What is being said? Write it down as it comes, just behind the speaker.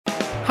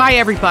Hi,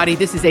 everybody.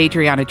 This is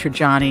Adriana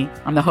Trajani.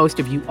 I'm the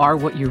host of You Are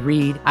What You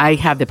Read. I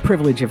have the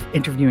privilege of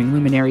interviewing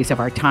luminaries of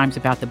our times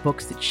about the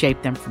books that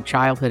shaped them from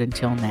childhood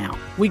until now.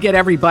 We get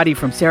everybody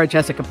from Sarah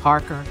Jessica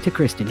Parker to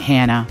Kristen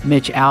Hanna,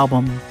 Mitch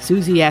Albom,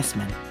 Susie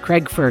Essman,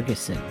 Craig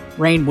Ferguson,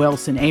 Rainn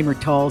Wilson, Amor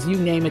Tolls, you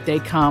name it, they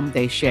come,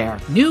 they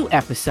share. New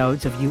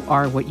episodes of You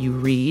Are What You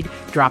Read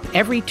drop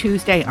every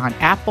Tuesday on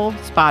Apple,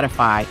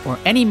 Spotify, or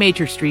any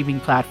major streaming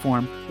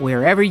platform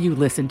wherever you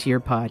listen to your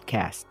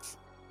podcasts.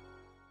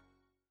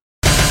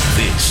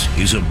 This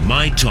is a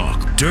My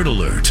Talk Dirt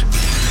Alert.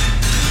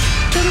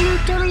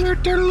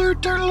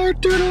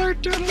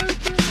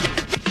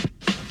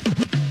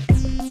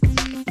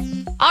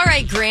 All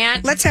right,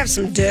 Grant. Let's have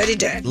some dirty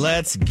dirt.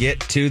 Let's get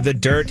to the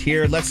dirt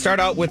here. Let's start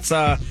out with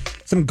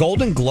some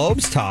Golden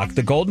Globes talk.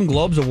 The Golden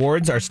Globes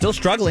Awards are still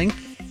struggling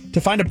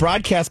to find a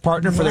broadcast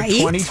partner for their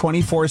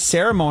 2024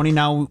 ceremony.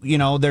 Now, you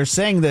know, they're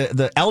saying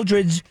the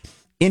Eldridge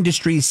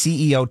Industries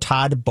CEO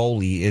Todd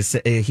Boehly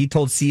he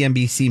told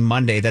CNBC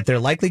Monday that they're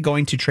likely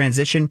going to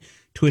transition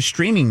to a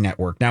streaming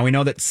network. Now, we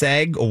know that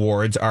SAG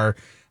Awards are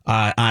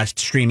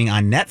streaming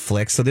on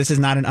Netflix, so this is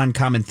not an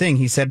uncommon thing.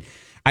 He said,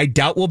 I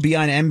doubt we'll be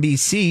on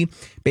NBC.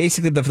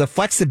 Basically, the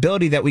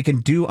flexibility that we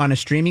can do on a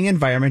streaming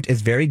environment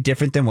is very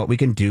different than what we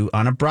can do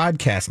on a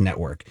broadcast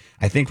network.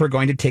 I think we're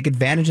going to take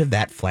advantage of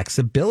that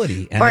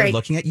flexibility. And they're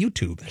looking at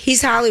YouTube.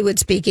 He's Hollywood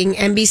speaking.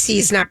 NBC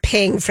is not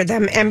paying for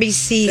them.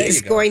 NBC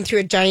is going through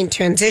a giant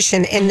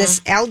transition. And this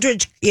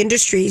Eldridge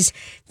Industries,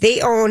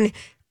 they own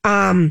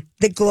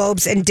the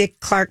Globes and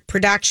Dick Clark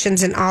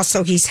Productions. And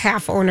also he's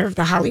half owner of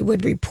the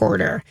Hollywood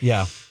Reporter.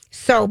 Yeah.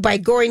 So by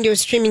going to a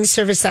streaming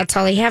service, that's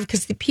all they have,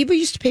 because the people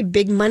used to pay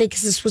big money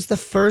because this was the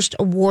first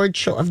award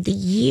show of the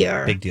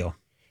year. Big deal.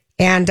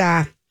 And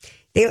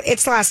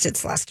it's lost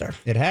its luster.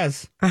 It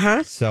has.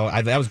 Uh-huh. So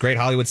that was great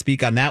Hollywood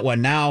speak on that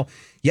one. Now,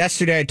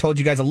 yesterday I told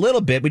you guys a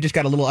little bit. We just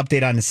got a little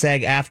update on the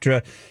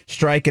SAG-AFTRA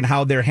strike and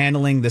how they're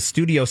handling the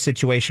studio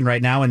situation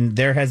right now. And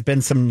there has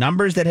been some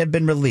numbers that have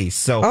been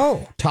released.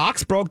 So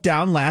talks broke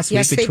down last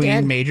week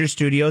between major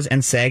studios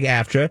and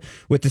SAG-AFTRA,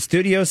 with the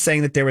studios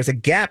saying that there was a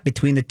gap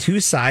between the two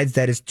sides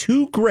that is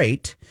too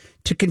great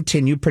to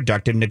continue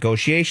productive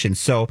negotiations.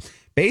 So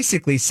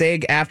basically,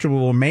 SAG-AFTRA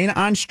will remain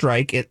on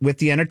strike with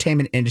the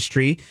entertainment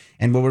industry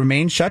and will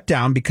remain shut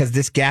down because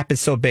this gap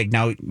is so big.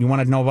 Now, you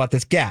want to know about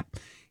this gap.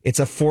 It's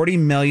a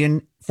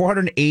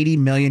 $480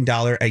 million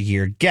a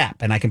year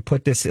gap. And I can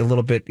put this a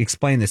little bit,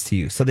 explain this to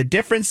you. So the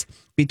difference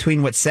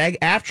between what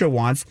SAG-AFTRA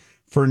wants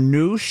for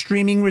new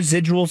streaming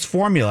residuals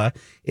formula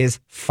is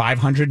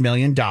 $500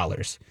 million.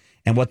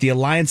 And what the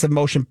Alliance of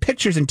Motion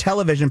Pictures and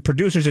Television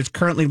Producers is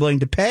currently willing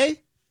to pay,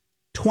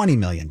 $20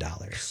 million.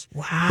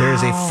 Wow.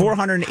 There's a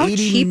 $480. How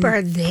cheap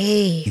are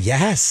they?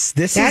 Yes.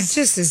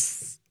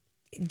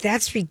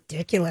 That's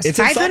ridiculous. It's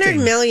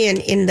 $500 million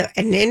in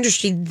an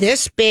industry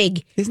this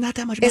big is not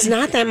that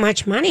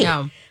much money.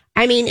 No.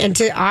 I mean, and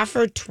to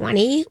offer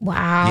 20,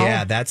 wow.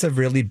 Yeah, that's a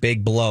really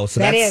big blow. So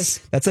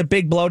that's a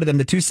big blow to them.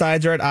 The two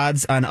sides are at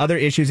odds on other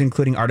issues,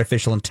 including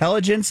artificial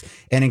intelligence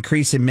and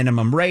increase in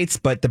minimum rates.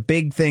 But the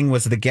big thing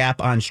was the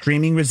gap on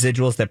streaming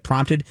residuals that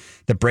prompted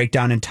the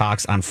breakdown in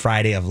talks on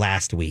Friday of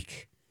last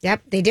week.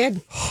 Yep, they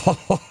did.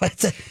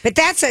 But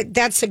that's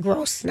a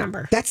gross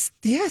number.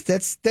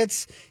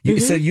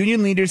 So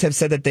union leaders have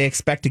said that they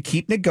expect to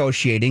keep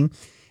negotiating,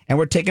 and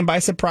were taken by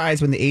surprise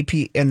when the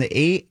AP and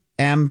the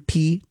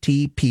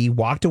AMPTP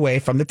walked away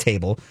from the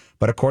table.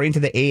 But according to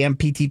the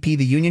AMPTP,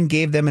 the union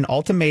gave them an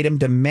ultimatum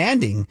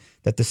demanding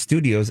that the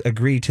studios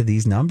agree to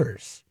these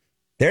numbers.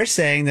 They're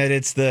saying that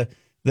it's the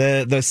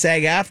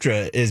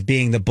SAG-AFTRA is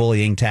being the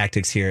bullying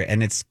tactics here.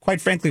 And it's quite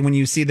frankly, when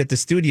you see that the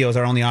studios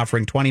are only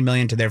offering $20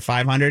 million to their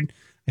 $500,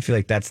 I feel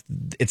like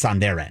it's on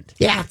their end.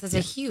 Yeah.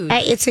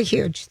 It's a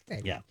huge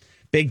thing. Yeah.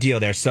 Big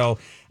deal there. So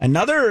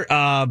another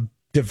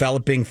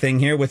developing thing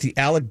here with the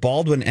Alec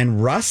Baldwin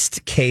and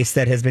Rust case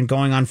that has been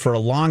going on for a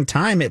long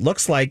time. It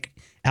looks like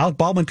Alec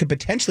Baldwin could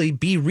potentially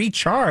be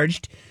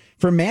recharged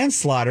for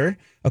manslaughter,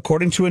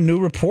 according to a new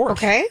report.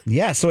 Okay.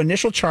 Yeah. So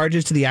initial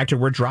charges to the actor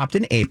were dropped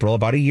in April,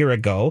 about a year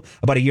and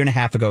a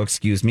half ago,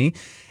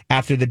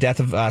 after the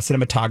death of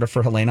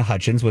cinematographer Helena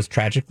Hutchins was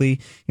tragically,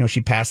 she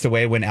passed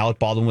away when Alec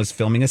Baldwin was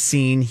filming a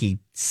scene. He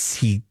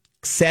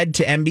said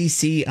to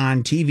NBC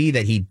on TV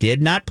that he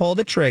did not pull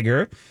the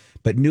trigger,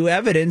 but new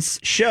evidence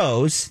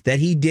shows that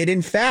he did,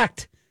 in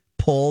fact,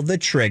 pull the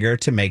trigger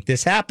to make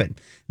this happen.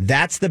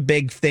 That's the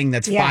big thing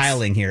that's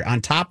filing here.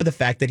 On top of the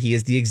fact that he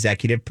is the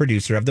executive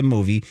producer of the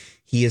movie,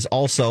 he is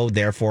also,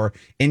 therefore,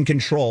 in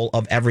control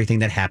of everything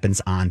that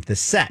happens on the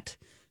set.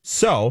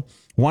 So,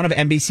 one of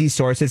NBC's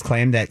sources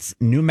claimed that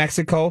New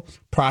Mexico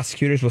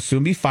prosecutors will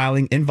soon be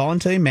filing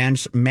involuntary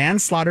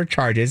manslaughter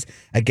charges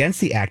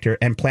against the actor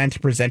and plan to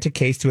present a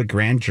case to a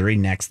grand jury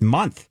next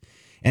month.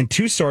 And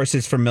two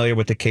sources familiar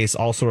with the case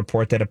also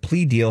report that a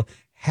plea deal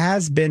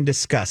has been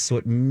discussed, so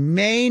it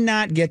may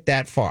not get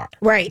that far.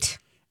 Right.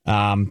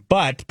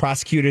 But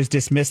prosecutors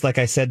dismissed, like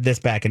I said, this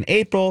back in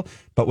April.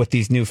 But with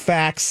these new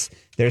facts,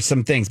 there's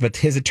some things. But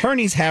his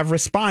attorneys have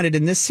responded,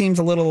 and this seems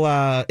a little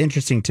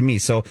interesting to me.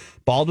 So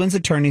Baldwin's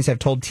attorneys have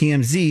told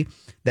TMZ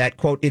that,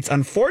 quote, it's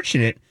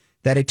unfortunate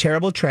that a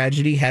terrible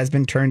tragedy has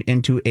been turned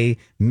into a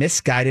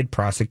misguided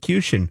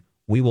prosecution.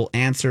 We will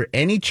answer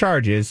any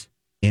charges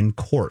in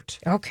court.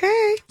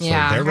 Okay. So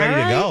they're ready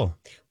to go.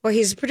 Well,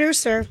 he's a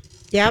producer.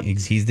 Yep.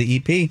 He's the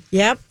EP.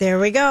 Yep. There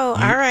we go. All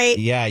right.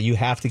 Yeah, you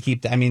have to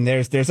keep I mean,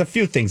 there's a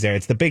few things there.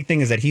 It's the big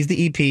thing is that he's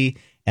the EP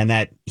and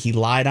that he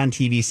lied on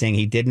TV saying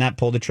he did not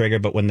pull the trigger,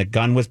 but when the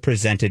gun was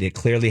presented, it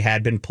clearly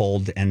had been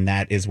pulled, and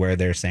that is where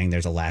they're saying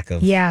there's a lack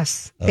of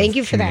Yes. Thank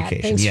you for that.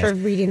 communication. Thanks Yes. for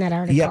reading that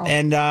article. Yep,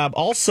 and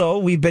also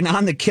we've been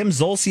on the Kim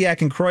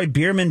Zolciak and Croy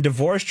Bierman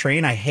divorce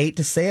train. I hate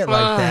to say it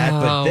like that,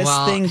 but this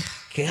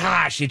thing,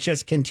 gosh, it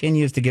just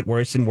continues to get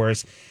worse and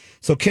worse.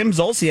 So Kim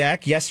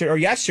Zolciak,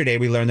 yesterday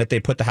we learned that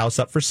they put the house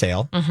up for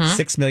sale,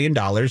 $6 million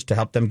to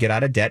help them get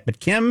out of debt. But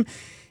Kim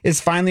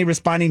is finally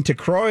responding to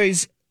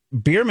Croy's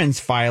Bierman's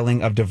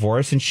filing of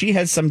divorce, and she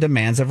has some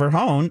demands of her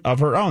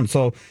own.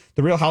 So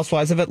the Real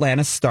Housewives of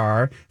Atlanta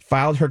star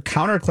filed her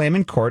counterclaim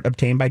in court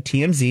obtained by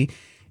TMZ,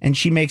 and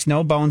she makes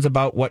no bones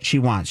about what she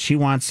wants. She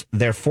wants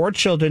their 4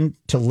 children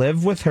to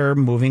live with her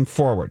moving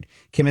forward.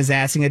 Kim is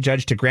asking a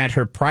judge to grant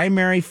her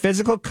primary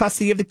physical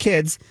custody of the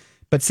kids,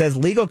 but says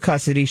legal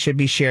custody should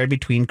be shared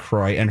between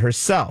Croy and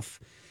herself.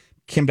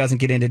 Kim doesn't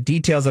get into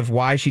details of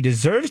why she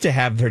deserves to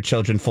have her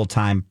children full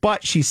time,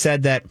 but she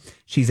said that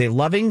she's a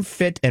loving,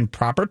 fit, and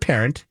proper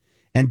parent,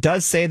 and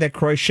does say that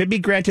Croy should be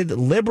granted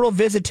liberal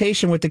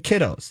visitation with the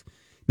kiddos.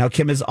 Now,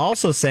 Kim is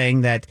also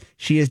saying that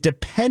she is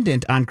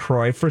dependent on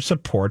Croy for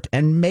support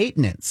and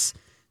maintenance.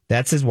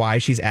 That's why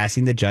she's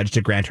asking the judge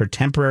to grant her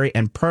temporary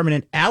and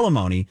permanent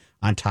alimony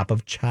on top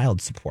of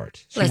child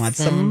support. She wants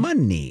some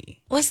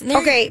money.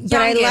 Okay,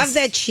 but I love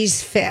that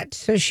she's fit,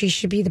 so she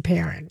should be the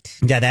parent.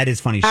 Yeah, that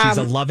is funny. She's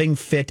a loving,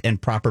 fit,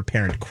 and proper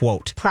parent.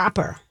 Quote.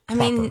 Proper. I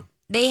mean,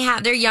 they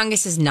have their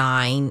youngest is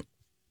 9.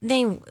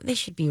 They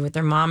should be with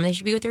their mom. They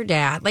should be with their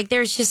dad. Like,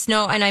 there's just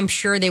no, and I'm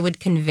sure they would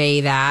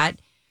convey that.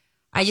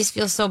 I just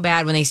feel so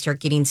bad when they start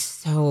getting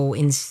so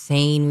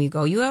insane. We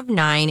go, you have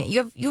 9, you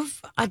have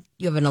an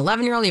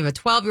 11-year-old, you have a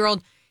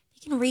 12-year-old.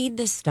 You can read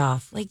this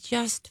stuff. Like,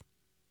 just,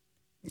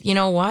 you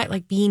know what?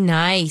 Like, be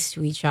nice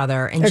to each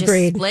other and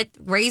Agreed. just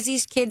raise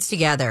these kids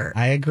together.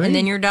 I agree. And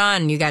then you're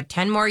done. You got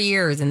 10 more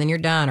years, and then you're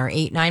done, or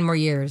 8, 9 more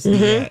years.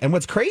 Yeah. And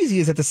what's crazy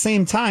is at the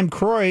same time,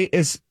 Croy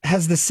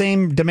has the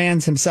same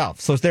demands himself.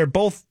 So they're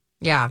both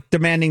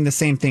demanding the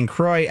same thing.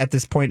 Croy at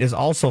this point is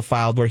also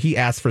filed where he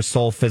asked for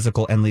sole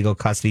physical and legal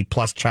custody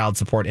plus child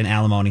support and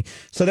alimony.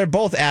 So they're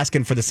both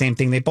asking for the same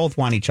thing. They both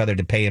want each other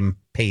to pay him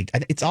paid.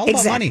 It's all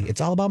about money.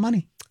 It's all about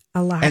money.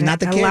 A lot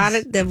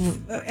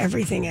of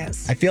everything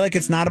is. I feel like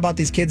it's not about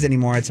these kids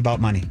anymore. It's about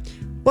money.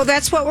 Well,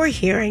 that's what we're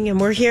hearing, and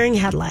we're hearing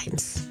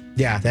headlines.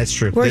 Yeah, that's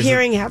true. We're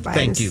hearing headlines.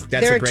 Thank you.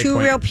 That's there a are great 2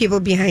 point. real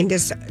people behind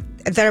us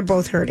that are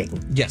both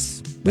hurting.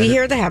 Yes. We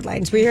hear the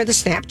headlines. We hear the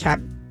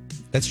Snapchat.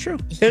 That's true.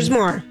 There's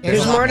more.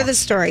 There's more to the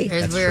story.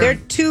 There are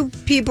 2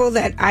 people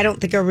that I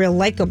don't think are real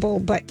likable,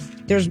 but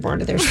there's more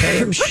to their story,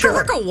 I'm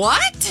sure.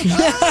 What?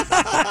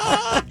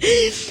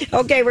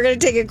 Okay, we're going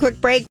to take a quick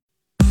break.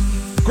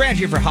 Grant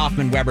here for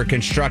Hoffman Weber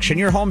Construction,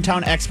 your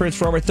hometown experts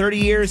for over 30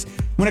 years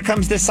when it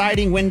comes to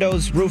siding,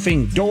 windows,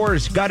 roofing,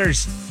 doors,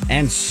 gutters,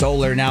 and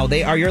solar. Now,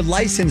 they are your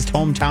licensed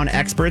hometown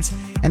experts,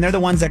 and they're the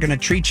ones that are going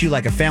to treat you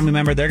like a family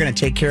member. They're going to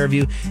take care of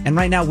you. And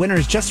right now, winter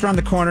is just around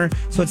the corner,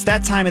 so it's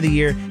that time of the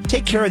year.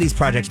 Take care of these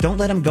projects. Don't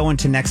let them go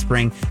into next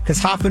spring, because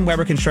Hoffman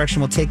Weber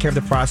Construction will take care of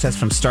the process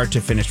from start to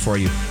finish for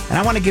you. And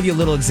I want to give you a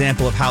little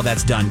example of how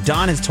that's done.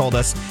 Don has told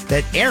us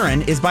that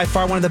Aaron is by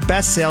far one of the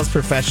best sales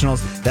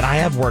professionals that I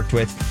have worked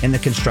with in the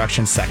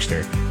construction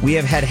sector. We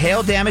have had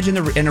hail damage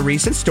in a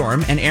recent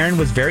storm, and Aaron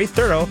was very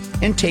thorough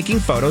in taking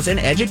photos and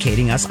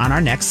educating us on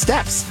our next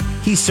steps.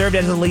 He served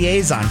as a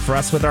liaison for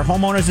us with our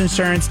homeowners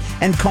insurance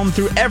and combed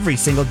through every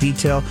single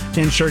detail to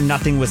ensure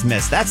nothing was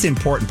missed. That's the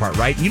important part,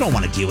 right? You don't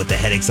want to deal with the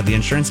headaches of the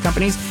insurance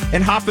companies,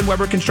 and Hoffman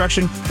Weber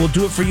Construction will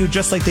do it for you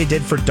just like they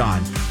did for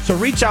Don. So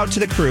reach out to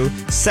the crew,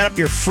 set up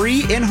your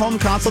free in-home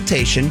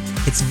consultation.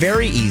 It's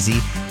very easy,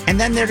 and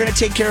then they're going to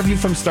take care of you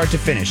from start to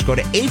finish. Go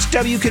to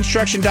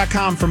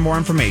hwconstruction.com for more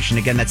information.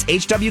 Again, that's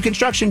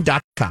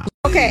hwconstruction.com.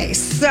 Okay,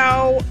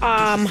 so,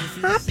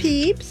 hot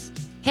peeps.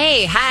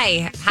 Hey,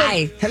 hi.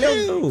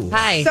 Hello.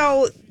 Hi.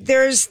 So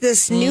there's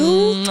this new.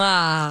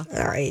 Mwah.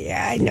 All right,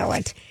 yeah, I know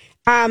it.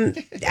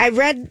 I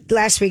read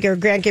last week, or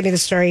Grant gave me the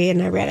story,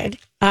 and I read it.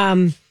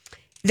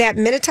 That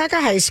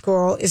Minnetonka High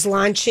School is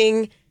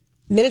launching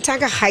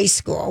Minnetonka High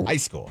School,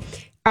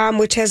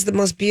 which has the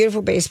most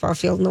beautiful baseball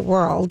field in the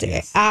world.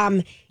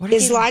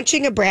 Is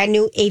launching a brand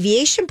new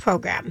aviation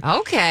program.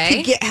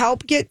 Okay. To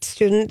help get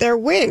students their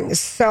wings.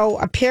 So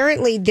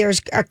apparently,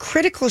 there's a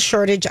critical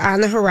shortage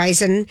on the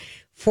horizon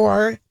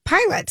for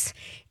pilots.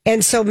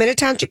 And so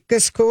Minnetonka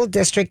School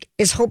District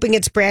is hoping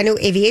its brand new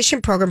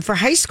aviation program for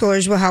high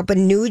schoolers will help a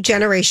new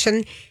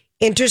generation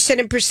interested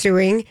in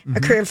pursuing a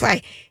career in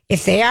flight.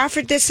 If they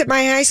offered this at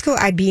my high school,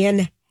 I'd be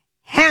in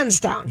hands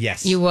down.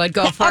 Yes. You would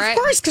go for it? Of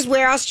course, because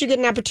where else do you get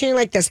an opportunity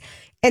like this?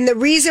 And the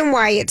reason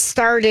why it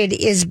started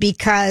is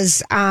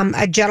because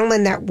a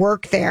gentleman that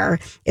worked there,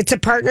 it's a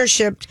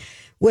partnership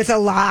with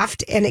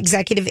Aloft and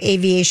Executive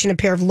Aviation, a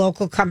pair of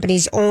local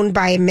companies owned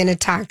by a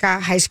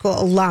Minnetonka High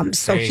School alum.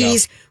 So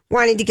he's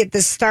wanting to get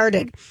this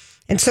started.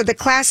 And so the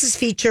classes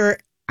feature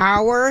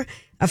hour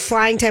of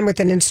flying time with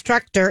an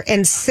instructor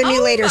and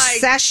simulator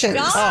sessions.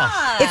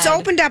 It's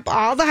opened up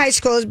all the high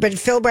schools, but it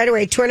filled right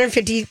away.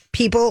 250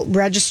 people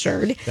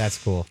registered.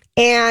 That's cool.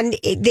 And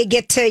they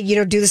get to,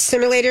 do the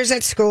simulators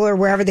at school or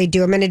wherever they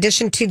do them. In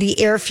addition to the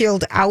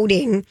airfield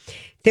outing,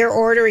 they're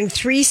ordering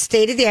 3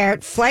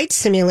 state-of-the-art flight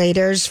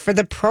simulators for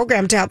the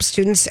program to help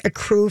students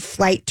accrue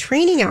flight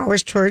training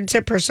hours towards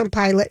their personal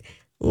pilot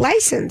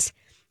license.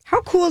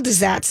 How cool does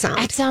that sound?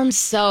 That sounds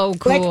so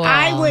cool.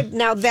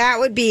 That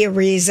would be a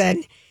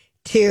reason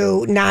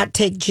to not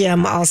take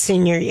gym all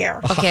senior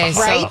year. Okay,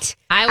 right? So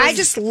I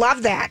just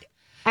love that.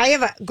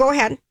 Go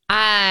ahead.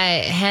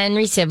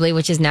 Henry Sibley,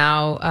 which is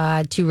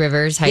now Two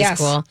Rivers High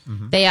School,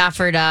 they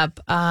offered up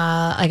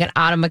like an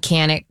auto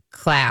mechanic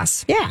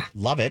class. Yeah.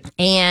 Love it.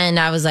 And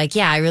I was like,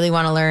 I really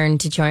want to learn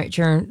to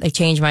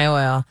change my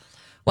oil.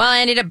 Well,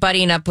 I ended up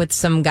buddying up with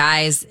some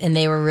guys, and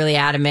they were really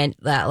adamant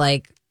that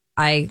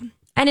I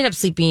ended up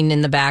sleeping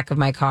in the back of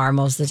my car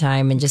most of the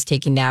time and just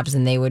taking naps,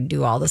 and they would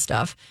do all the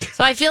stuff.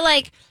 So I feel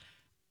like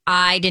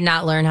I did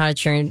not learn how to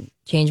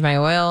change my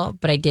oil,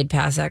 but I did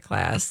pass that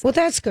class. Well,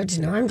 that's good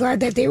to know. I'm glad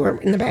that they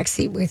weren't in the back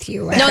seat with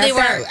you. They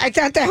weren't. I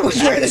thought that was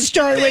where the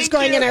story was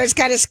going, and I was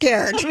kind of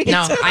scared.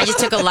 No, I just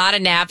took a lot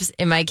of naps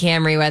in my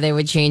Camry where they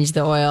would change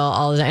the oil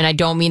all the time. And I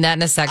don't mean that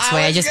in a sex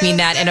way. I just mean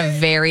that in a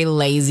very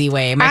lazy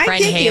way. My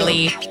friend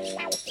Haley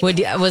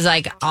was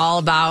like all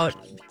about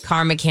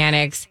car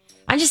mechanics.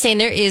 I'm just saying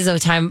there is a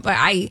time.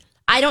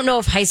 I don't know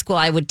if high school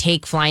I would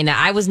take flying that.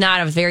 I was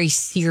not a very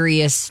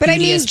serious,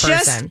 studious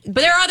person. But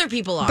there are other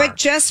people are. But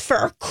just for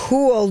a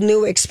cool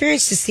new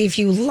experience to see if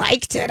you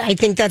liked it, I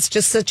think that's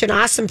just such an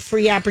awesome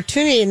free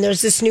opportunity. And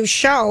there's this new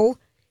show.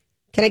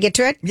 Can I get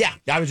to it? Yeah,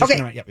 I was just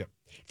going to. Yep.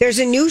 There's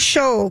a new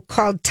show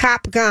called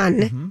Top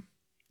Gun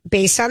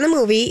based on the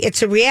movie.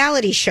 It's a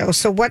reality show.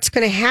 So what's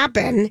going to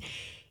happen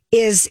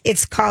is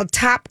it's called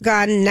Top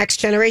Gun Next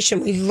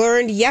Generation. We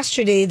learned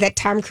yesterday that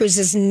Tom Cruise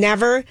has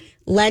never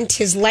lent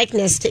his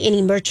likeness to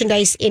any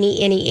merchandise,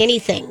 any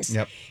things.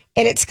 Yep.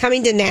 And it's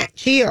coming to Nat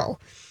Geo.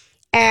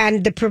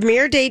 And the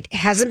premiere date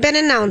hasn't been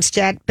announced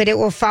yet, but it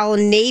will follow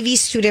Navy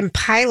student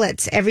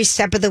pilots every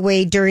step of the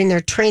way during their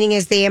training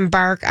as they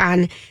embark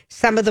on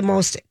some of the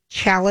most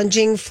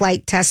challenging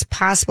flight tests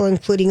possible,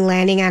 including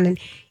landing on an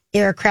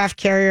aircraft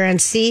carrier on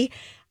sea.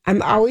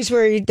 I'm always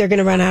worried they're going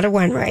to run out of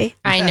runway.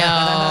 I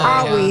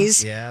know.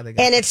 Always. Yeah, and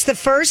it's the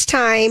first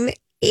time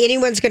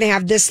anyone's going to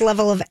have this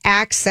level of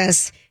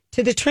access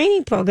to the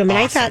training program.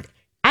 And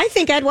I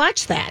think I'd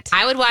watch that.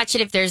 I would watch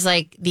it if there's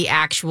like the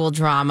actual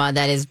drama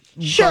that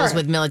goes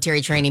with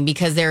military training,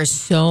 because there's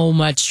so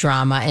much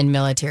drama in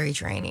military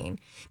training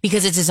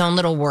because it's its own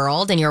little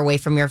world and you're away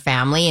from your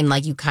family and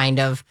like you kind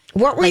of.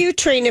 What were you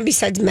trained in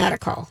besides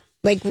medical?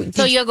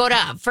 So you go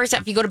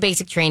to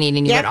basic training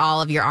and you get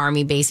all of your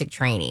Army basic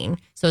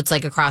training. So it's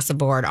like across the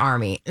board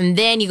Army. And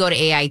then you go to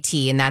AIT,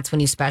 and that's when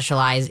you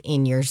specialize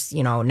in your,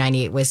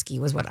 98 whiskey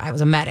was what I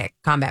was a medic,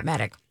 combat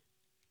medic.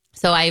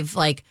 So I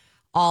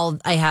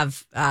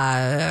have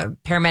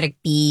paramedic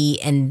B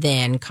and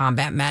then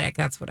combat medic.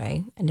 That's what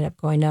I ended up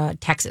going to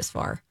Texas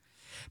for.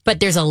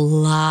 But there's a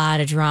lot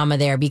of drama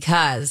there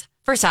because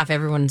first off,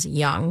 everyone's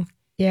young.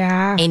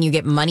 Yeah. And you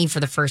get money for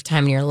the first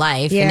time in your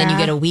life. Yeah. And then you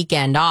get a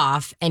weekend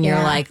off and you're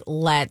like,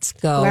 let's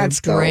go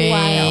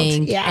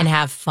drink and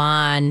have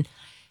fun.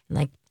 And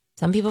like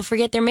some people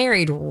forget they're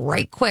married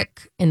right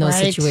quick in those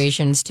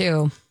situations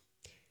too.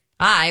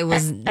 I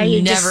was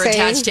never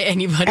attached to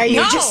anybody. Are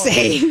you just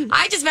saying?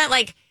 I just meant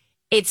like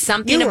it's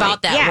something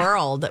about that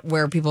world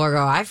where people are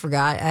I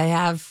forgot I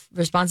have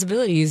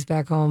responsibilities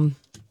back home.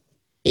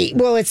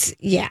 Well,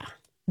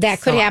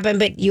 that could happen.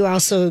 But you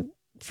also,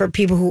 for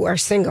people who are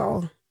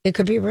single, it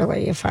could be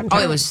really a fun time.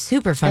 Oh, it was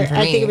super fun for me.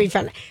 I think it'd be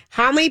fun.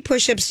 How many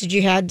push-ups did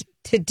you have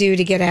to do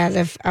to get out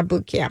of a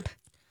boot camp?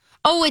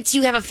 Oh,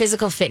 you have a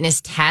physical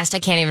fitness test. I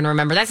can't even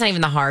remember. That's not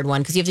even the hard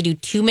one because you have to do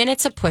 2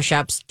 minutes of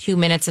push-ups, 2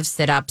 minutes of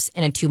sit-ups,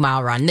 and a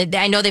 2-mile run.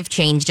 I know they've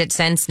changed it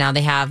since. Now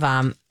they have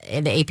the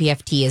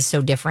APFT is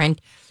so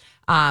different.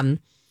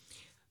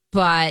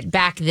 But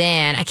back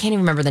then, I can't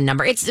even remember the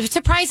number. It's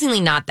surprisingly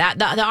not that.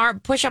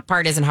 The push-up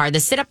part isn't hard. The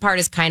sit-up part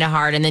is kind of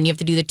hard, and then you have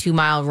to do the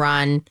 2-mile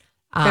run.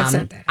 That's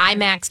not that hard. I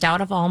maxed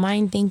out of all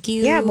mine, thank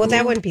you. Yeah, well,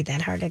 that wouldn't be that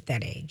hard at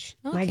that age.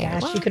 Okay, my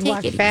gosh, you could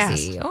walk fast.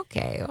 Easy.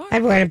 Okay. Right. I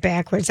went it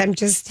backwards. I'm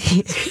just...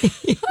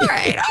 All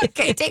right,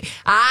 okay.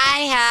 I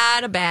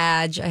had a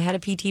badge. I had a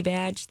PT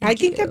badge. I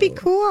think that'd be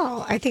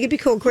cool. I think it'd be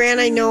cool. Grant,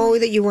 I know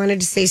that you wanted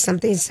to say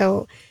something,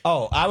 so...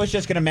 Oh, I was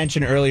just going to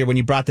mention earlier when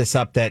you brought this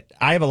up that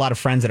I have a lot of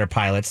friends that are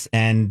pilots,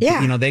 and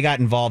they got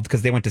involved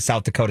because they went to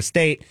South Dakota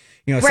State.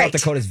 South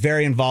Dakota is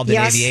very involved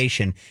in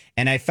aviation,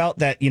 and I felt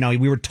that,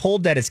 we were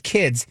told that as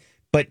kids...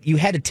 But you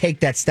had to take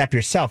that step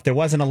yourself. There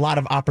wasn't a lot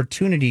of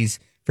opportunities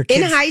for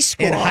kids In high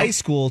school. In high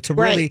school to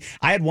really. Right.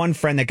 I had one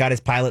friend that got his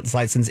pilot's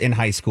license in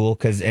high school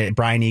because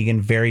Brian Egan,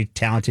 very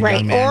talented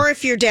young man. Or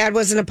if your dad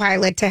wasn't a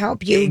pilot to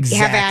help you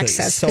have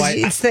access. So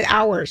it's the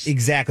hours.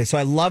 Exactly. So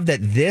I love that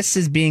this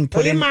is being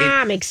put Your in.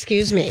 mom,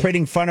 excuse me.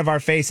 Putting in front of our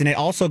face. And it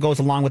also goes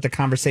along with the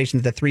conversation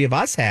that the three of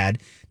us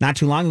had not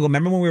too long ago.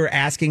 Remember when we were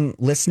asking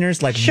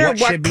listeners, like,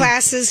 what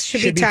classes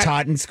should be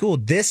taught in school?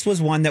 This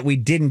was one that we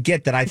didn't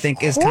get that I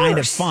think is kind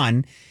of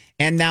fun.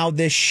 And now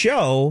this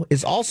show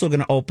is also going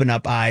to open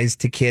up eyes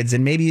to kids.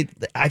 And maybe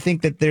I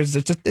think that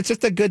it's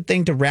just a good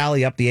thing to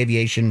rally up the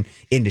aviation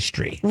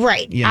industry.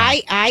 Right. You know,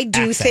 I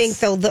do access.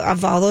 think, though,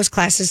 of all those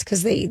classes,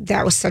 because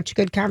that was such a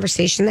good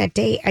conversation that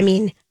day. I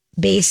mean,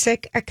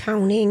 basic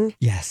accounting.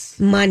 Yes.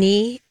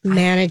 Money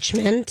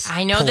management.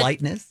 I know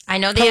Politeness. I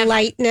know they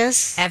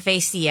politeness. have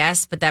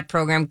FACS, but that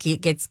program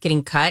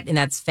getting cut, and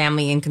that's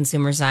Family and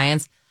Consumer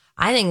Science.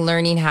 I think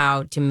learning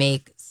how to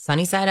make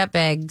sunny side up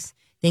eggs,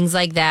 things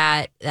like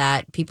that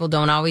people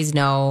don't always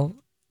know.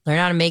 Learn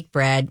how to make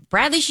bread.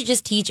 Bradley should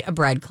just teach a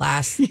bread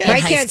class in My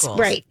high kids, school.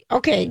 right.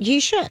 Okay, you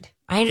should.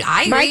 I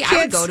agree. I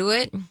would go to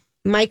it.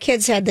 My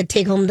kids had to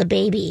take home the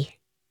baby,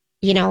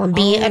 and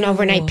be an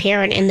overnight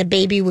parent, and the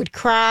baby would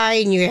cry,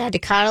 and you had to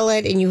cuddle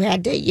it, and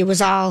it was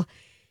all,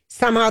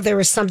 somehow there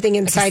was something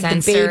inside the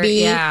Sensor, baby.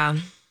 yeah.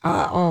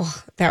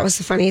 That was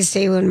the funniest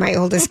day when my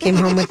oldest came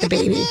home with the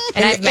baby.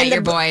 And I've met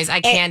your boys.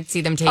 I can't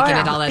see them taking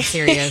it all that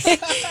serious.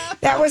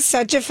 That was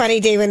such a funny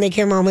day when they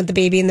came home with the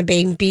baby and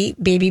the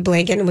baby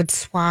blanket and would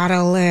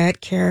swaddle it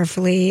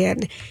carefully.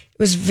 And it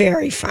was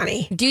very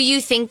funny. Do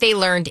you think they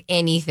learned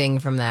anything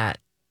from that?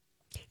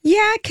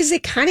 Yeah, because they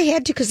kind of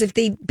had to, because if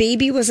the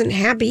baby wasn't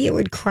happy, it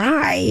would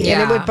cry.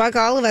 And it would bug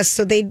all of us.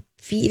 So they'd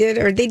feed it,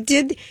 or they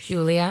did.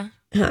 Julia,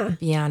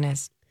 be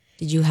honest.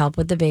 Did you help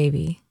with the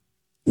baby?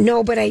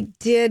 No, but I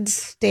did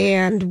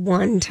stand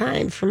one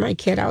time for my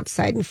kid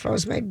outside and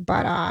froze my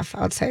butt off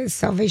outside the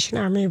Salvation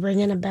Army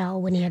ringing a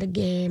bell when he had a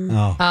game.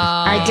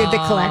 I did the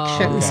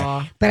collections.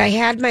 But I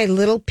had my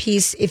little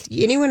piece. If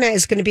anyone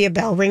is going to be a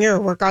bell ringer or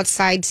work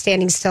outside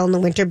standing still in the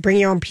winter, bring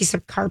your own piece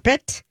of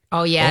carpet.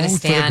 Oh, yeah, to to the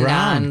stand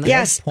ground. on.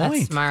 Yes.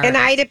 That's smart. And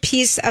I had a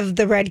piece of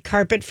the red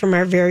carpet from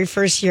our very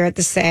first year at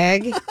the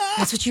SAG.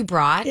 That's what you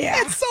brought? Yeah.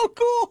 It's so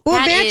cool. Well,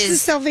 That match the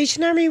is-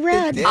 Salvation Army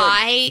red.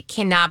 I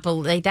cannot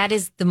believe that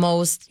is the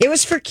most. It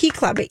was for Key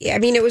Club. I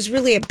mean, it was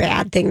really a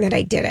bad thing that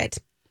I did it.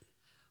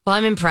 Well,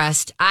 I'm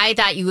impressed. I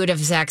thought you would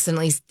have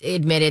accidentally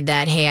admitted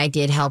that, hey, I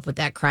did help with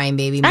that crying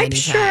baby many I'm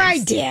times. sure I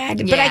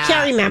did, but I Yeah.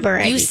 can't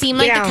remember. You seem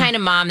like the kind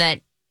of mom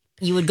that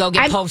you would go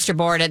get poster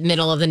board at the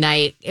middle of the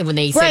night when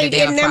they say that right, they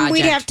have and a then project.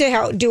 we'd have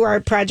to do our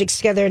projects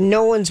together.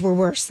 No one's were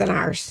worse than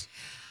ours.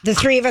 The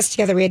three of us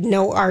together, we had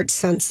no art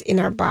sense in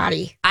our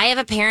body. I have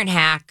a parent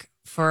hack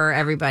for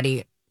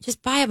everybody.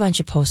 Just buy a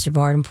bunch of poster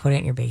board and put it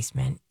in your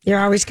basement. You're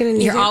always going to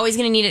need You're it. always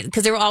going to need it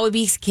because there will always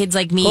be kids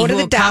like me. Go to who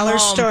the will come dollar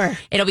home. store.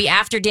 It'll be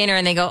after dinner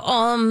and they go,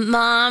 "Oh,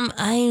 Mom,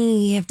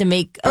 I have to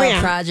make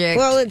a project."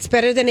 Well, it's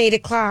better than 8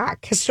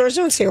 o'clock because stores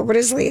don't stay open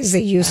as late as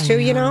they used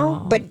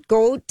to, But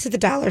go to the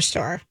dollar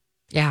store.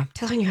 yeah. I'm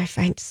telling you, I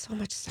find so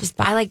much stuff. Just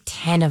buy like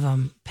 10 of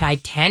them. Buy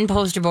 10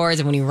 poster boards,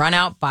 and when you run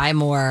out, buy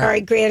more. All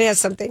right, Grant has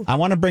something. I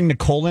want to bring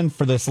Nicole in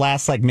for this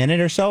last minute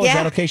or so. Is Yeah.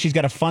 that okay? She's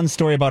got a fun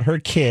story about her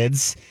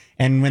kids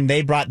and when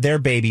they brought their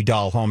baby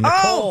doll home.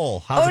 Nicole,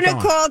 how's it going?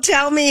 Nicole,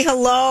 tell me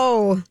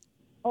hello.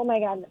 Oh my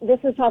God, this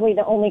is probably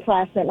the only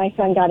class that my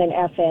son got an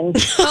F in.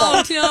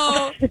 Oh,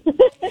 no.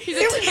 He's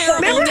a terrible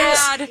Remember,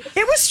 dad.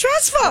 it was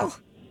stressful.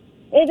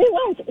 It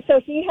was. So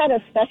he had a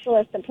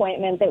specialist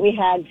appointment that we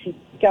had to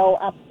go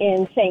up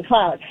in St.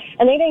 Cloud.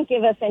 And they didn't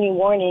give us any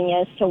warning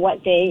as to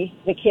what day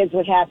the kids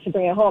would have to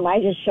bring it home. I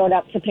just showed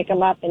up to pick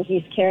him up, and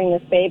he's carrying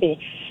this baby.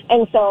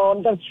 And so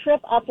the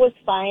trip up was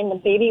fine.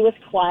 The baby was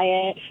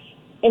quiet.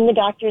 In the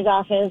doctor's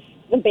office,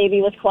 the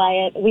baby was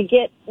quiet.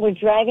 We're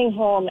driving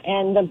home,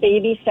 and the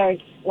baby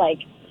starts,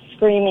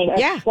 screaming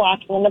or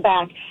squawking in the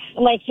back.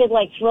 And my kid,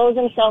 throws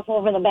himself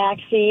over the back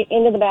seat,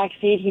 into the back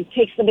seat. He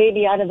takes the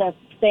baby out of the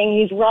thing.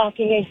 He's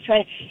rocking. He's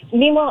trying.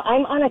 Meanwhile,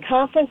 I'm on a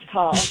conference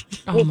call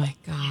with my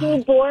God.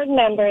 2 board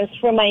members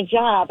for my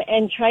job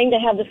and trying to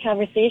have this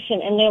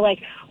conversation. And they're like,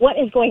 "What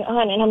is going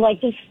on?" And I'm like,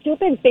 "This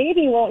stupid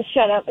baby won't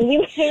shut up." And we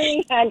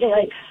literally had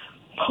to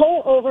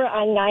pull over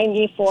on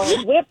 94,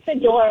 whip the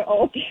door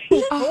open,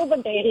 pull the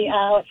baby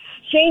out,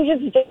 change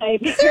his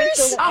diaper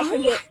so that I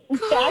could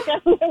get back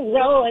on the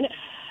road.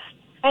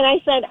 And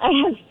I said, I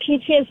have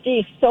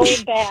PTSD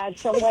so bad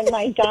from when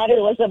my daughter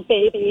was a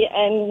baby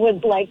and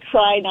would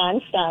cry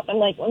nonstop. I'm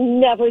like, we're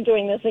never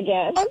doing this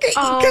again. Okay,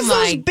 because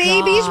those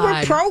babies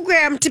were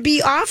programmed to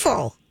be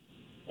awful.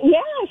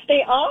 Yes,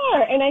 they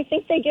are. And I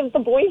think they give the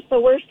boys the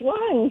worst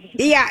ones.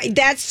 Yeah,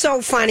 that's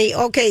so funny.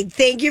 Okay,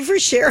 thank you for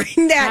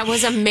sharing that. That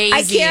was amazing.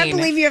 I can't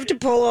believe you have to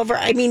pull over.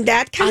 I mean,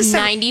 that kind of On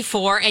stuff.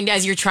 94, and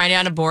as you're trying it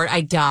on a board,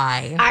 I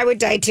die. I would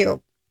die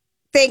too.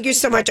 Thank you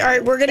so much. All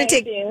right, we're going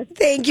to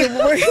Thank you.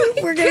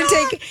 We're going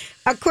to take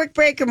a quick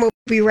break and we'll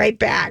be right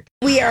back.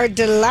 We are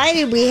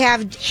delighted we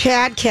have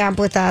Chad Camp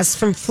with us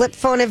from Flip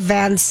Phone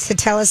Events to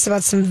tell us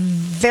about some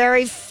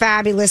very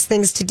fabulous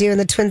things to do in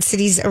the Twin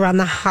Cities around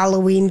the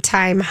Halloween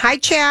time. Hi,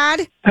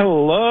 Chad.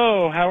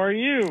 Hello, how are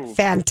you?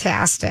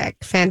 Fantastic.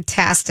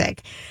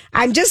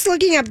 I'm just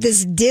looking up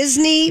this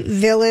Disney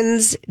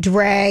Villains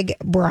Drag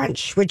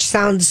Brunch, which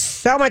sounds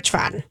so much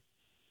fun.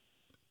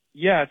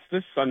 Yeah, it's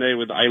this Sunday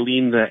with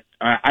Irene the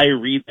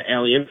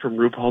Alien from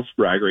RuPaul's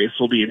Drag Race.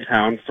 Will be in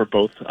town for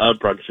both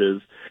brunches.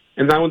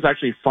 And that one's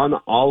actually fun,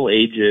 all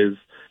ages.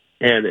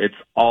 And it's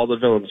all the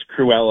villains,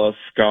 Cruella,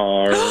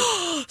 Scar,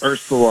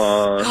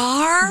 Ursula.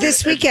 Scar?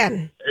 This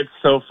weekend. It's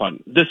so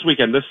fun. This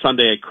weekend, this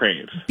Sunday at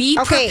Crave. Be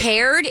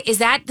prepared. Is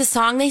that the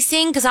song they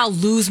sing? Because I'll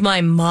lose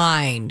my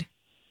mind.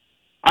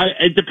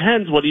 It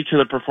depends what each of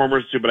the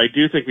performers do, but I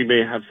do think we may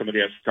have somebody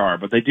as Scar.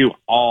 But they do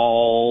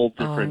all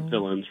different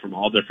villains from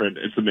all different.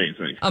 It's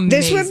amazing.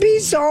 This would be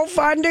so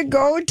fun to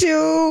go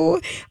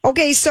to.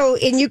 Okay,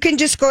 and you can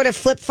just go to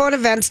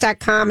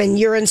flipphoneevents.com, and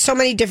you're in so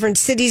many different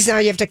cities now.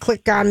 You have to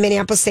click on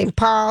Minneapolis, St.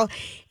 Paul,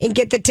 and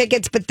get the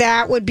tickets. But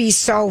that would be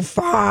so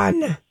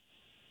fun.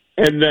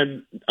 And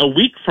then a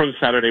week from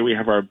Saturday, we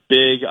have our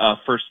big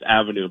First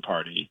Avenue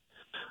party.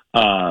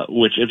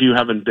 Which, if you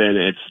haven't been,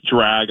 it's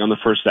drag on the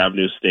First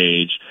Avenue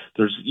stage.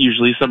 There's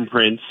usually some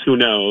prints, who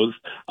knows,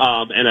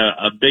 and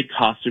a big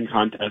costume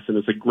contest, and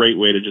it's a great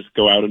way to just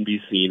go out and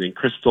be seen. And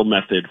Crystal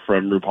Method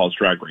from RuPaul's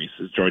Drag Race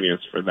is joining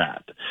us for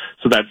that.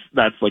 So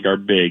that's like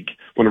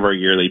one of our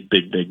yearly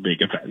big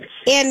events.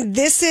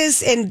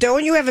 And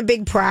don't you have a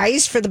big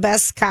prize for the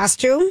best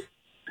costume?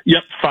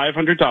 Yep,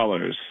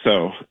 $500.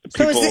 So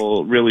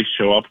people really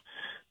show up.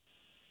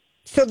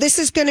 So this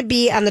is going to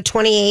be on the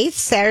 28th,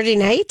 Saturday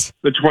night?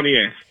 The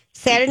 28th.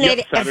 Saturday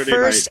night at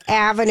First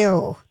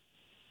Avenue.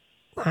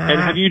 Wow. And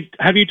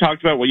have you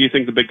talked about what you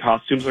think the big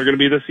costumes are going to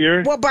be this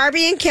year? Well,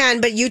 Barbie and Ken,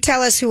 but you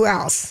tell us who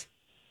else.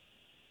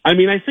 I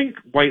mean, I think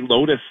White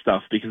Lotus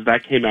stuff, because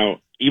that came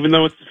out, even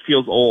though it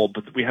feels old,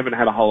 but we haven't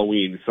had a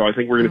Halloween. So I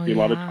think we're going to see a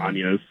lot of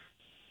Tanya's.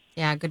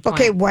 Yeah, good point.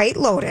 Okay, White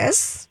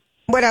Lotus.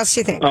 What else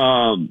do you think?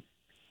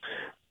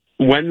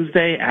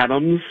 Wednesday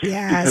Addams,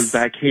 because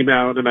that came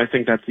out, and I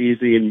think that's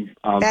easy. And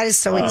that is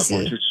so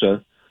easy.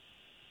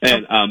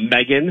 And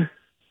Megan.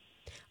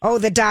 Oh,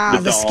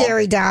 the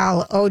scary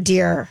doll. Oh,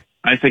 dear.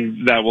 I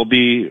think that will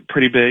be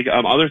pretty big.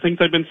 Other things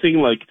I've been seeing,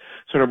 like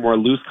sort of more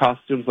loose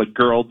costumes, like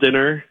Girl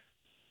Dinner.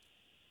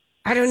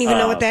 I don't even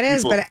know what that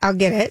is, but I'll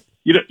get it.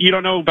 You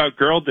don't know about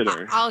Girl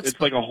Dinner?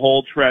 It's like a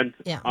whole trend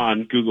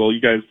on Google.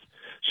 You guys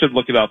should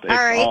look it up.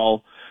 It's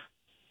all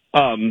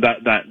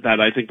that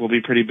I think will be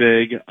pretty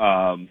big.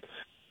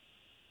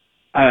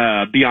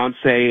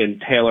 Beyonce and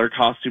Taylor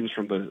costumes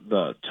from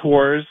the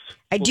tours.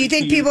 Do you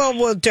think people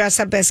will dress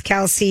up as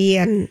Kelsey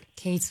and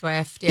Kate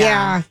Swift?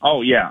 Yeah.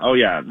 Oh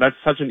yeah. That's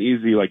such an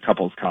easy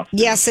couples costume.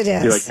 Yes, it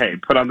is. Be like, hey,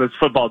 put on this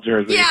football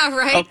jersey. Yeah,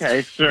 right.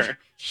 Okay, sure.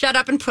 Shut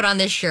up and put on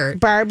this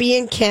shirt. Barbie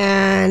and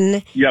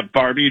Ken. Yeah,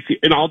 Barbies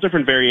in all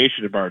different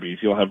variations of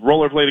Barbies. You'll have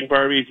rollerblading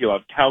Barbies. You'll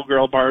have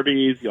cowgirl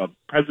Barbies. You'll have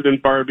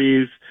president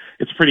Barbies.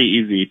 It's pretty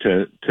easy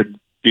to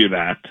do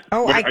that.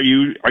 Oh, are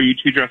you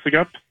two dressing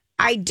up?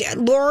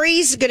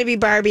 Lori's going to be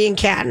Barbie and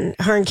Ken,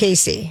 her and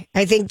Casey.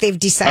 I think they've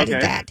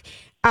decided that.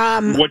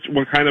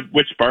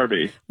 Which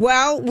Barbie?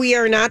 Well, we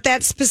are not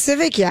that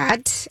specific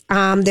yet.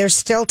 There's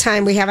still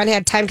time. We haven't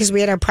had time because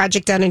we had our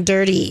project done and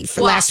dirty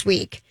for last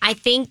week. I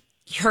think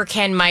her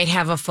Ken might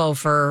have a faux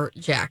fur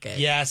jacket.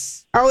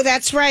 Yes. Oh,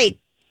 that's right.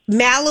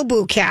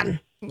 Malibu Ken.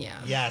 Yeah.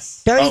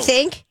 Yes. Don't you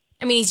think?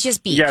 I mean, he's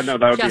just beach. Yeah, no,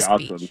 that would just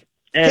be awesome.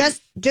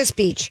 Beach. Just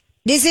beach.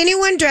 Is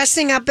anyone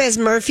dressing up as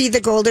Murphy the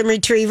Golden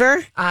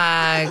Retriever?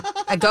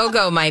 A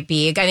Go-Go might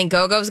be. I think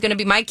Go-Go's going to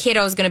be, my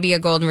kiddo's going to be a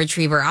Golden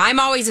Retriever. I'm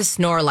always a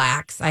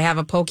Snorlax. I have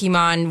a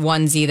Pokemon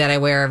onesie that I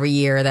wear every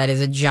year that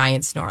is a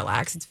giant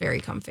Snorlax. It's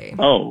very comfy.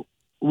 Oh,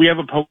 we have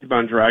a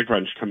Pokemon Drag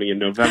Brunch coming in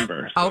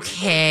November.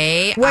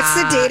 Okay. What's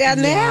the date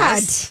on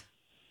that?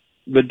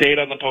 The date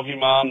on the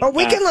Pokemon? Oh,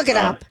 we can look it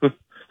up.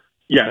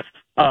 Yes.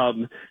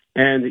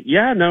 And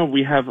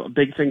we have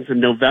big things in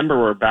November.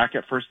 We're back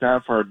at First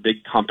Ave for our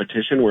big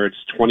competition where it's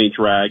 20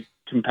 drag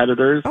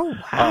competitors. Oh,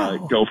 wow.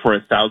 Go for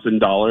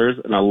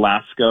 $1,000. And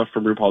Alaska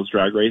from RuPaul's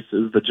Drag Race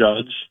is the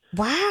judge.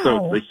 Wow.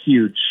 So it's a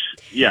huge,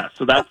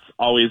 so that's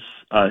always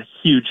a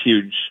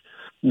huge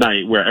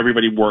night where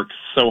everybody works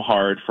so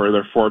hard for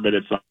their 4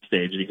 minutes on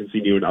stage, and you can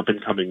see new and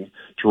up-and-coming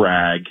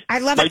drag. I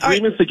love My it.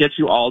 dream is to get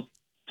you all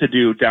to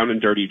do Down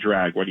and Dirty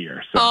drag one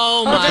year.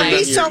 So that'd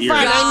be so fun.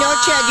 I know,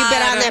 Chad, you've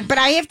been on that, but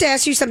I have to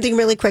ask you something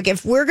really quick.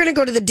 If we're going to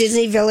go to the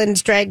Disney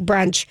Villains Drag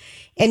Brunch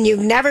and you've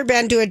never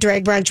been to a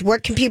drag brunch,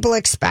 what can people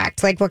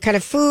expect? Like, what kind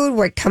of food?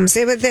 What comes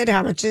in with it?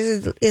 How much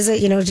is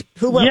it? You know,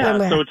 who, what, when,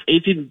 where? So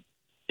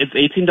it's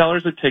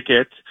 $18 a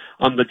ticket.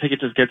 The ticket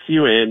just gets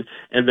you in,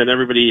 and then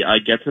everybody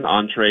gets an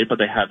entree, but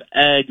they have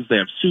eggs, they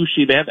have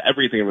sushi, they have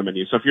everything on the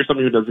menu. So if you're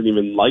someone who doesn't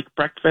even like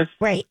breakfast,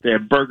 right, they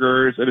have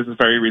burgers. It is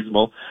very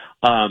reasonable.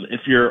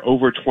 If you're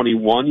over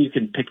 21, you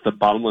can pick the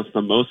bottomless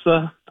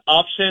mimosa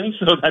option,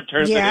 so that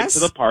turns Yes.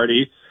 it into the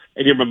party,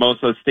 and your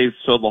mimosa stays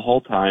filled the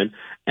whole time.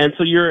 And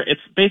so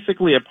it's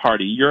basically a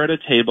party. You're at a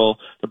table.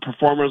 The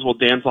performers will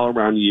dance all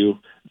around you.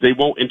 They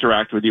won't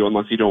interact with you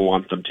unless you don't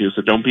want them to.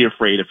 So don't be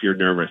afraid if you're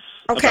nervous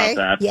Okay.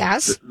 about that.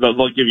 Yes.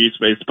 They'll give you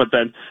space. But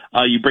then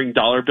you bring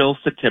dollar bills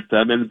to tip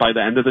them. And by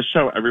the end of the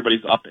show,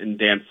 everybody's up and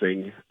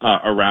dancing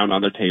around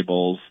on the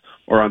tables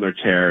or on their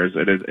chairs.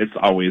 It's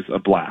always a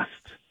blast.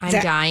 I'm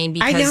dying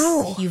I because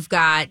know. you've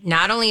got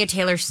not only a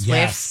Taylor Swift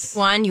Yes.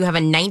 one, you have a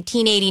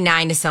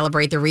 1989 to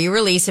celebrate the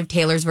re-release of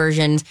Taylor's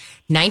version's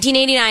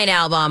 1989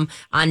 album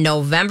on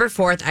November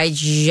 4th. I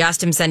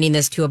just am sending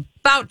this to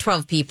about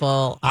 12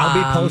 people. I'll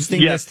be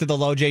posting yeah. this to the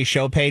Low J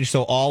Show page,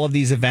 so all of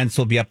these events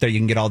will be up there. You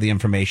can get all the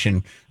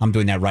information. I'm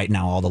doing that right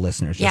now, all the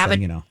listeners. Just Yeah, letting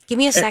but you know. give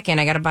me a second.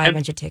 I got to buy a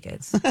bunch of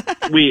tickets.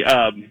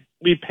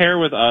 We pair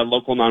with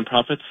local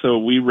nonprofits, so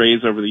we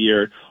raise over the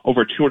year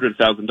over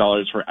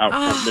 $200,000 for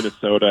Outfront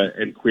Minnesota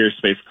and Queer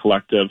Space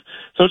Collective.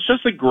 So it's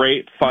just a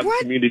great, fun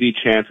community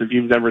chance if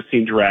you've never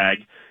seen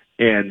drag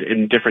and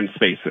in different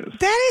spaces.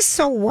 That is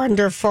so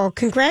wonderful.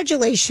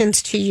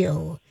 Congratulations to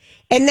you.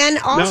 And then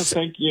also,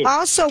 thank you.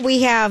 Also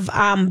we have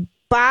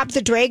Bob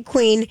the Drag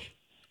Queen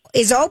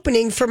is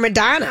opening for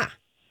Madonna.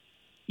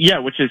 Yeah,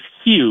 which is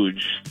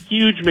huge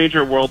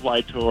major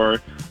worldwide tour.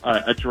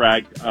 A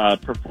drag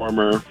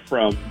performer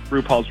from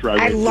RuPaul's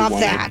Drag Race. I love who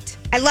won that.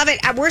 I love it.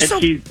 We're And so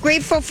she's-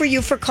 grateful for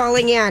you for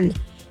calling in,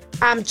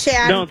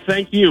 Chad. No,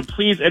 thank you.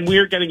 Please, and we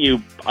are getting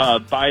you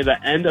by the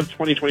end of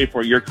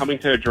 2024. You're coming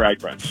to a drag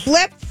brunch.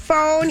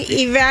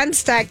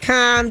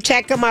 FlipPhoneEvents.com.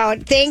 Check them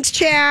out. Thanks,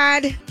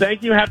 Chad.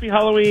 Thank you. Happy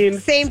Halloween.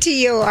 Same to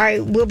you. All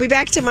right, we'll be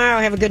back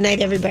tomorrow. Have a good night,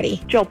 everybody.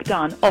 Job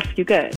done. Off you go.